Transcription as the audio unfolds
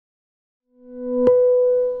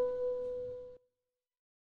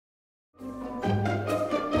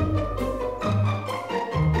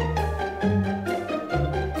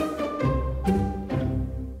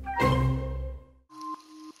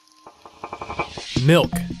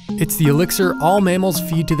Milk. It's the elixir all mammals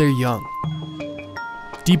feed to their young.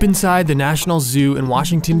 Deep inside the National Zoo in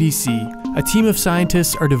Washington, D.C., a team of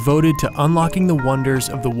scientists are devoted to unlocking the wonders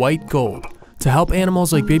of the white gold to help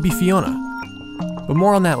animals like baby Fiona. But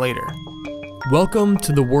more on that later. Welcome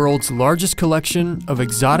to the world's largest collection of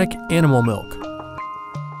exotic animal milk.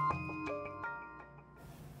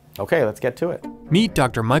 Okay, let's get to it. Meet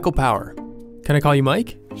Dr. Michael Power. Can I call you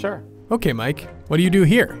Mike? Sure. Okay, Mike. What do you do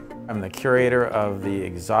here? I'm the curator of the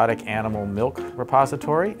Exotic Animal Milk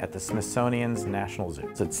Repository at the Smithsonian's National Zoo.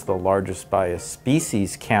 It's the largest by a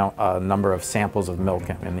species count number of samples of milk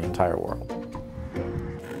in the entire world.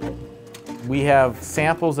 We have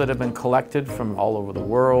samples that have been collected from all over the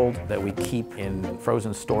world that we keep in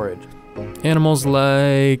frozen storage. Animals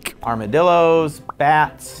like Armadillos,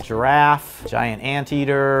 bats, giraffe, giant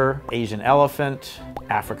anteater, Asian elephant,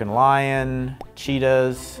 African lion,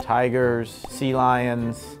 cheetahs, tigers, sea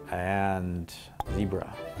lions, and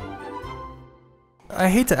zebra. I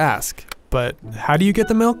hate to ask, but how do you get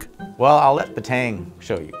the milk? Well, I'll let Bitten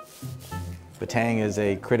show you. Bitten is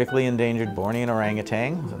a critically endangered Bornean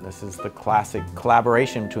orangutan, and this is the classic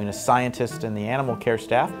collaboration between a scientist and the animal care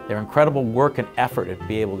staff. Their incredible work and effort at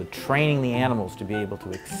being able to training the animals to be able to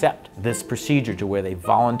accept this procedure to where they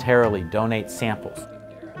voluntarily donate samples.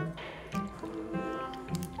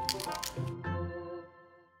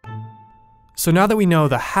 So now that we know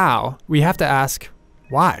the how, we have to ask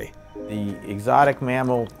why. The Exotic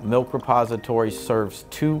Mammal Milk Repository serves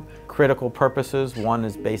two critical purposes. One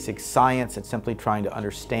is basic science. It's simply trying to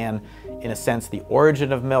understand, in a sense, the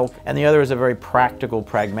origin of milk. And the other is a very practical,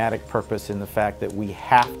 pragmatic purpose in the fact that we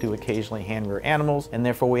have to occasionally hand rear animals, and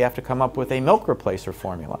therefore we have to come up with a milk replacer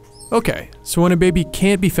formula. Okay, so when a baby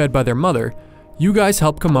can't be fed by their mother, you guys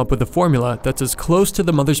help come up with a formula that's as close to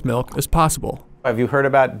the mother's milk as possible. Have you heard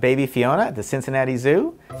about baby Fiona at the Cincinnati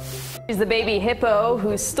Zoo? She's the baby hippo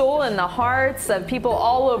who's stolen the hearts of people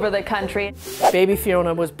all over the country. Baby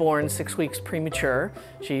Fiona was born 6 weeks premature.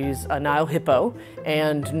 She's a Nile hippo,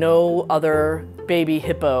 and no other baby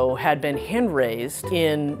hippo had been hand-raised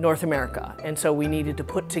in North America. And so we needed to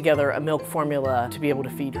put together a milk formula to be able to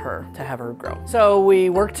feed her, to have her grow. So we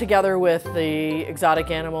worked together with the Exotic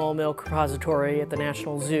Animal Milk Repository at the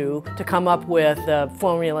National Zoo to come up with the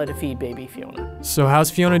formula to feed baby Fiona. So how's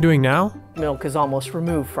Fiona doing now? Milk is almost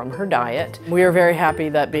removed from her diet. We are very happy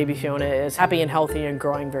that baby Fiona is happy and healthy and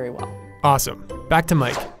growing very well. Awesome. Back to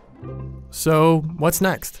Mike. So what's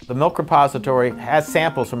next? The Milk Repository has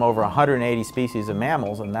samples from over 180 species of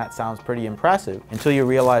mammals, and that sounds pretty impressive until you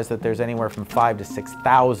realize that there's anywhere from 5,000 to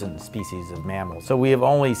 6,000 species of mammals. So we have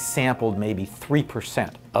only sampled maybe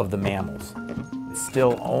 3% of the mammals. It's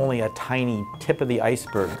still only a tiny tip of the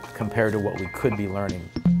iceberg compared to what we could be learning.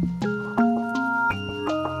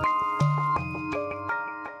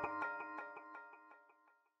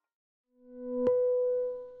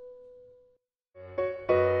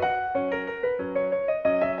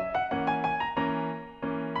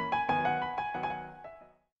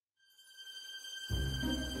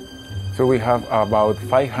 So we have about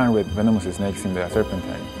 500 venomous snakes in the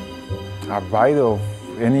serpentine. A bite of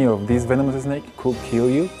any of these venomous snakes could kill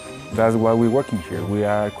you. That's why we're working here. We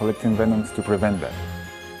are collecting venoms to prevent that.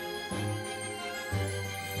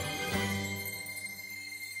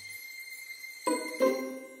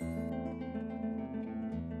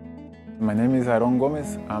 My name is Aaron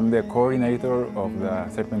Gomez. I'm the coordinator of the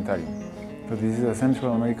serpentarium. So this is a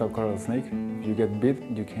Central American coral snake. If you get bit,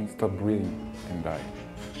 you can stop breathing and die.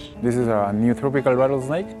 This is a new tropical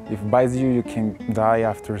rattlesnake. If it bites you, you can die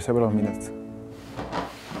after several minutes.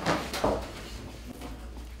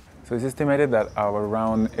 So it's estimated that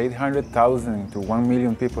around 800,000 to 1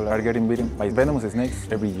 million people are getting bitten by venomous snakes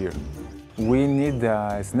every year. We need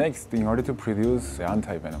the snakes in order to produce the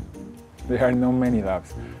antivenom. There are not many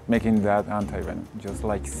labs making that antivenom, just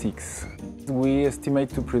like 6. We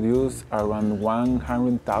estimate to produce around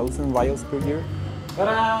 100,000 vials per year.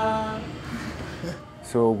 Ta-da!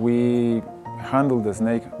 So we handle the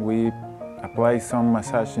snake, we apply some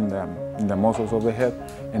massage in the muscles of the head,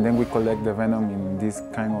 and then we collect the venom in this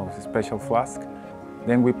kind of special flask.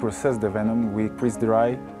 Then we process the venom, we freeze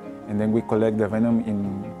dry, and then we collect the venom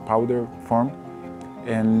in powder form.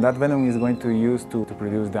 And that venom is going to use to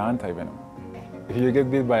produce the antivenom. If you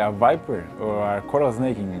get bit by a viper or a coral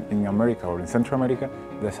snake in America or in Central America,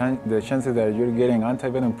 the chances that you're getting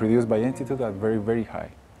antivenom produced by Institute are very, very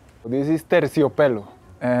high. This is terciopelo.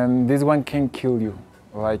 And this one can kill you,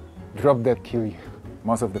 like drop dead kill you.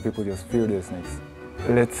 Most of the people just fear the snakes.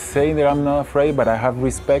 Let's say that I'm not afraid, but I have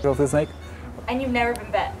respect of the snake. And you've never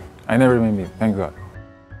been bit? I never been bit, thank God.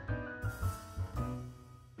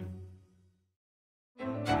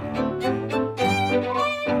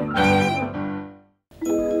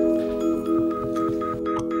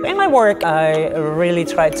 work, I really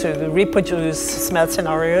try to reproduce smell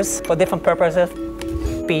scenarios for different purposes,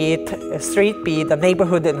 be it a street, be it a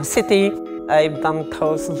neighborhood in a city. I've done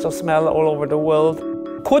thousands of smell all over the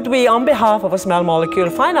world. Could we, on behalf of a smell molecule,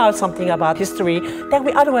 find out something about history that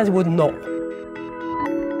we otherwise wouldn't know?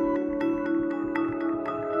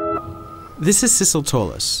 This is Sissel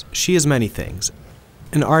Tolas. She is many things.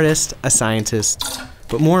 An artist, a scientist,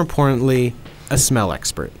 but more importantly, a smell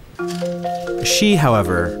expert. She,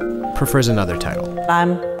 however, prefers another title.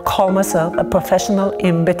 I call myself a professional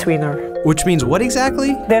in-betweener. Which means what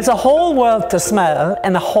exactly? There's a whole world to smell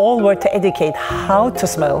and a whole world to educate how to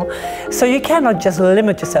smell, so you cannot just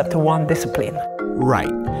limit yourself to one discipline. Right.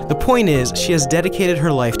 The point is, she has dedicated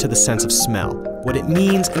her life to the sense of smell, what it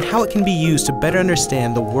means and how it can be used to better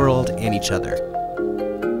understand the world and each other.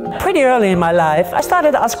 Pretty early in my life, I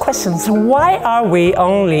started to ask questions. Why are we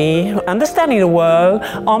only understanding the world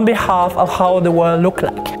on behalf of how the world looks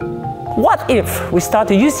like? What if we start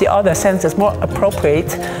to use the other senses more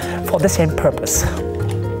appropriate for the same purpose?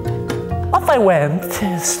 Off I went,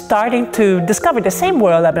 starting to discover the same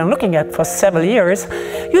world I've been looking at for several years,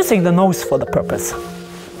 using the nose for the purpose.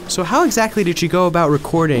 So how exactly did you go about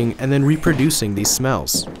recording and then reproducing these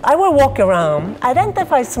smells? I will walk around,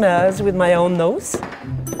 identify smells with my own nose.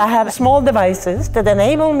 I have small devices that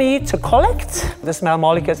enable me to collect the smell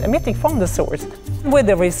molecules emitting from the source. With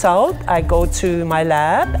the result, I go to my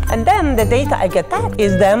lab, and then the data I get back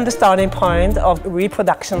is then the starting point of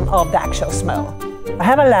reproduction of the actual smell. I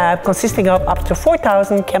have a lab consisting of up to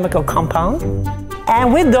 4,000 chemical compounds.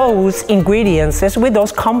 And with those ingredients, with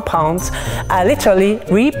those compounds, I literally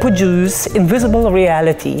reproduce invisible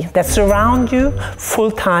reality that surrounds you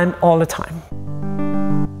full-time, all the time.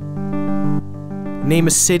 Name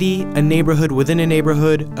a city, a neighborhood within a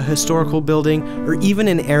neighborhood, a historical building, or even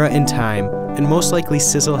an era in time, and most likely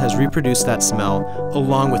Sissel has reproduced that smell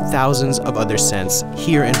along with thousands of other scents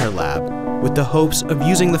here in her lab, with the hopes of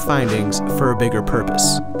using the findings for a bigger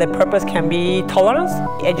purpose. The purpose can be tolerance,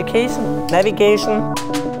 education, navigation,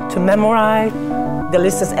 to memorize. The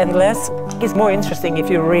list is endless. It's more interesting if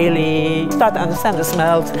you really start to understand the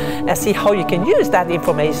smells and see how you can use that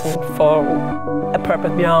information for a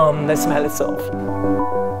purpose beyond the smell itself.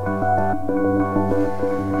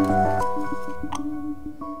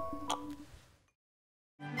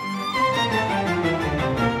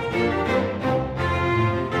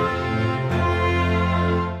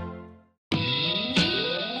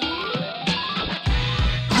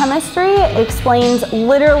 Chemistry explains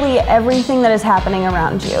literally everything that is happening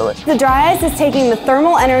around you. The dry ice is taking the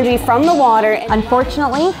thermal energy from the water.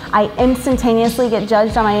 Unfortunately, I instantaneously get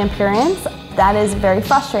judged on my appearance. That is very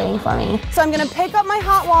frustrating for me. So I'm gonna pick up my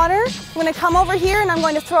hot water, I'm gonna come over here and I'm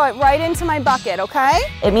going to throw it right into my bucket, okay?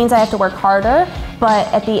 It means I have to work harder, but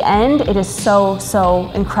at the end, it is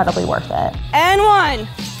so incredibly worth it. And one.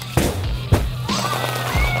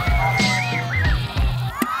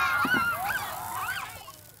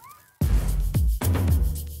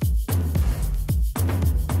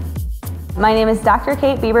 My name is Dr.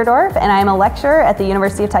 Kate Bieberdorf, and I am a lecturer at the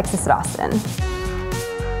University of Texas at Austin.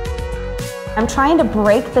 I'm trying to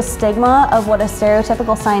break the stigma of what a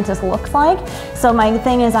stereotypical scientist looks like. So my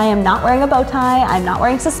thing is I am not wearing a bow tie, I'm not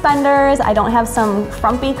wearing suspenders, I don't have some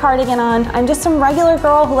frumpy cardigan on. I'm just some regular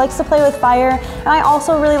girl who likes to play with fire, and I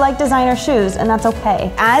also really like designer shoes, and that's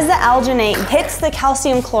okay. As the alginate hits the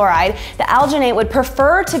calcium chloride, the alginate would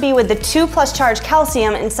prefer to be with the 2+ charged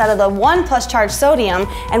calcium instead of the 1+ charged sodium,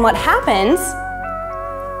 and what happens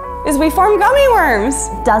is we form gummy worms.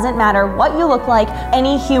 Doesn't matter what you look like,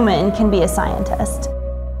 any human can be a scientist.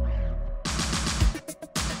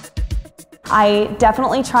 I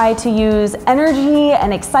definitely try to use energy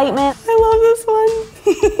and excitement. I love this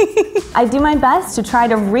one. I do my best to try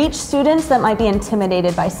to reach students that might be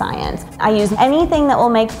intimidated by science. I use anything that will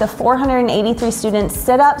make the 483 students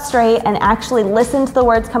sit up straight and actually listen to the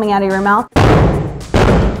words coming out of your mouth.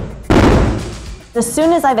 As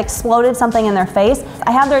soon as I've exploded something in their face,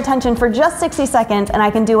 I have their attention for just 60 seconds and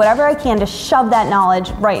I can do whatever I can to shove that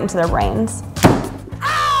knowledge right into their brains.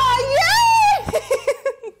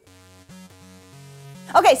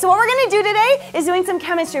 Okay, so what we're gonna do today is doing some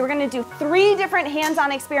chemistry. We're gonna do 3 different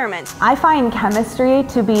hands-on experiments. I find chemistry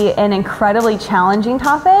to be an incredibly challenging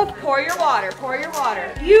topic. Pour your water, pour your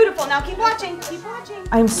water. Beautiful, now keep watching, keep watching.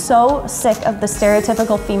 I'm so sick of the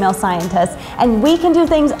stereotypical female scientist, and we can do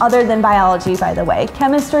things other than biology, by the way.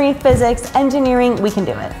 Chemistry, physics, engineering, we can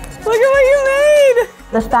do it. Look at what you made!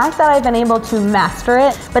 The fact that I've been able to master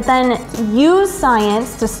it, but then use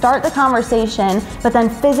science to start the conversation, but then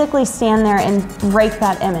physically stand there and break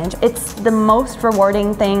that image. It's the most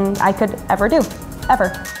rewarding thing I could ever do,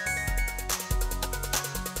 ever.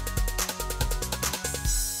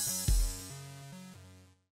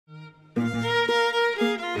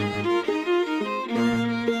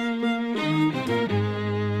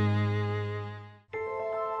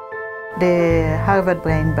 The Harvard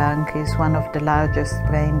Brain Bank is one of the largest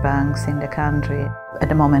brain banks in the country. At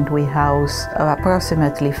the moment we house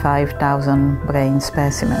approximately 5,000 brain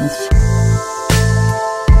specimens.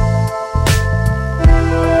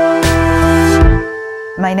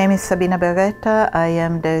 My name is Sabina Berretta. I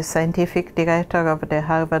am the scientific director of the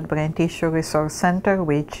Harvard Brain Tissue Resource Center,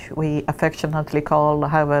 which we affectionately call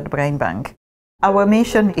Harvard Brain Bank. Our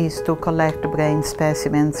mission is to collect brain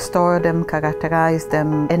specimens, store them, characterize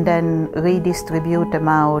them, and then redistribute them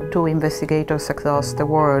out to investigators across the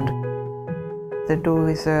world. They do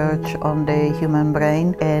research on the human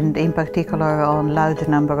brain, and in particular on large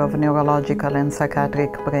number of neurological and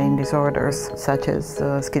psychiatric brain disorders, such as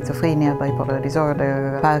schizophrenia, bipolar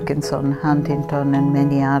disorder, Parkinson, Huntington, and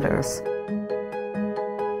many others.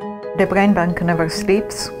 The Brain Bank never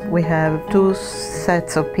sleeps. We have 2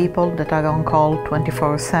 sets of people that are on call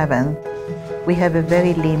 24/7. We have a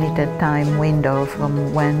very limited time window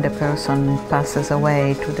from when the person passes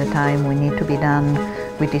away to the time we need to be done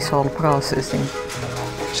with this whole processing.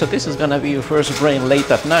 So this is going to be your first brain late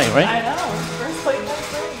at night, right? I know, first late night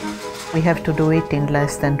brain. We have to do it in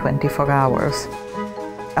less than 24 hours.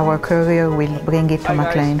 Our courier will bring it to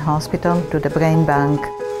McLean Hospital, to the Brain Bank.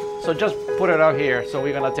 So just put it out here, so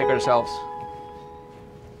we're going to take ourselves.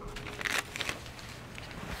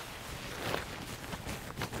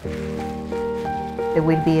 There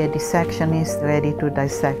will be a dissectionist ready to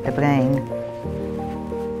dissect the brain.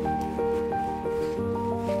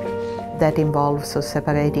 That involves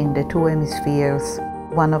separating the 2 hemispheres.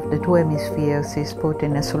 One of the 2 hemispheres is put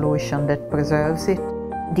in a solution that preserves it.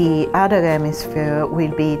 The other hemisphere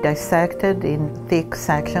will be dissected in thick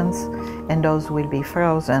sections, and those will be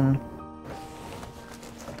frozen.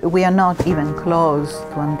 We are not even close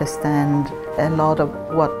to understand a lot of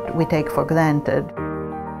what we take for granted.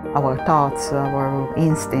 Our thoughts, our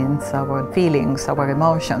instincts, our feelings, our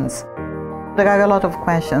emotions. There are a lot of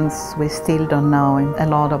questions we still don't know, and a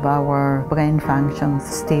lot of our brain functions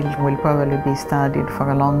still will probably be studied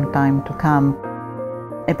for a long time to come.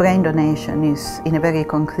 A brain donation is, in a very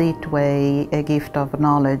concrete way, a gift of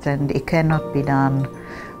knowledge, and it cannot be done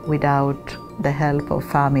without the help of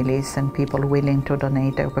families and people willing to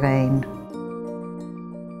donate their brain.